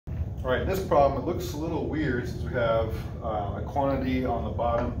All right, this problem, it looks a little weird since we have a quantity on the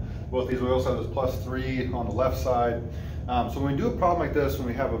bottom. Both these, we also have this +3 on the left side. So when we do a problem like this, when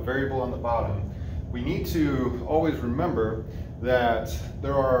we have a variable on the bottom, we need to always remember that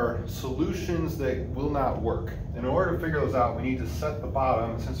there are solutions that will not work. In order to figure those out, we need to set the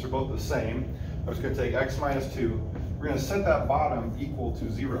bottom, since they're both the same, I'm just going to take x minus 2. We're going to set that bottom equal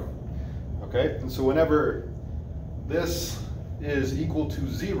to 0. Okay, and so whenever this is equal to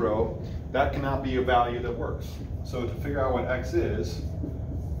 0, that cannot be a value that works. So to figure out what x is,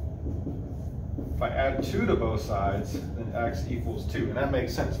 if I add 2 to both sides, then x equals 2. And that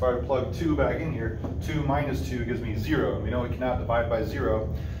makes sense. If I plug 2 back in here, 2 minus 2 gives me 0. And we know we cannot divide by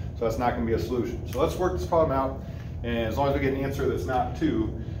 0, so that's not going to be a solution. So let's work this problem out, and as long as we get an answer that's not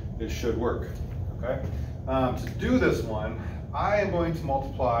 2, it should work. Okay? To do this one, I am going to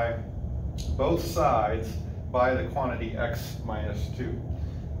multiply both sides by the quantity x minus 2.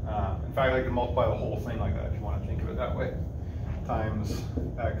 In fact, I can multiply the whole thing like that if you want to think of it that way, times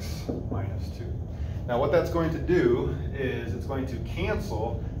x minus 2. Now what that's going to do is it's going to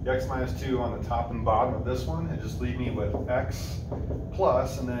cancel the x minus 2 on the top and bottom of this one and just leave me with x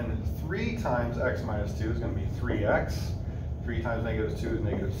plus, and then 3 times x minus 2 is going to be 3x. 3 times negative 2 is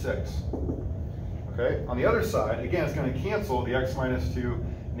negative 6. Okay, on the other side, again, it's going to cancel the x minus 2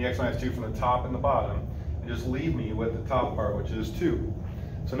 and the x minus 2 from the top and the bottom, and just leave me with the top part, which is 2.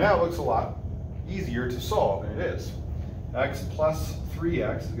 So now it looks a lot easier to solve than it is. X plus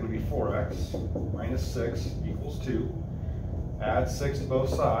 3x is going to be 4x minus 6 equals 2. Add 6 to both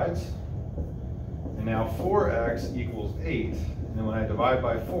sides. And now 4x equals 8. And then when I divide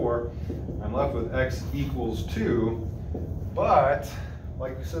by 4, I'm left with x equals 2. But,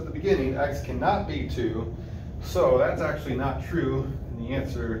 like we said at the beginning, x cannot be 2. So that's actually not true. And the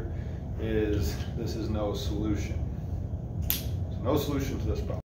answer is this is no solution. So no solution to this problem.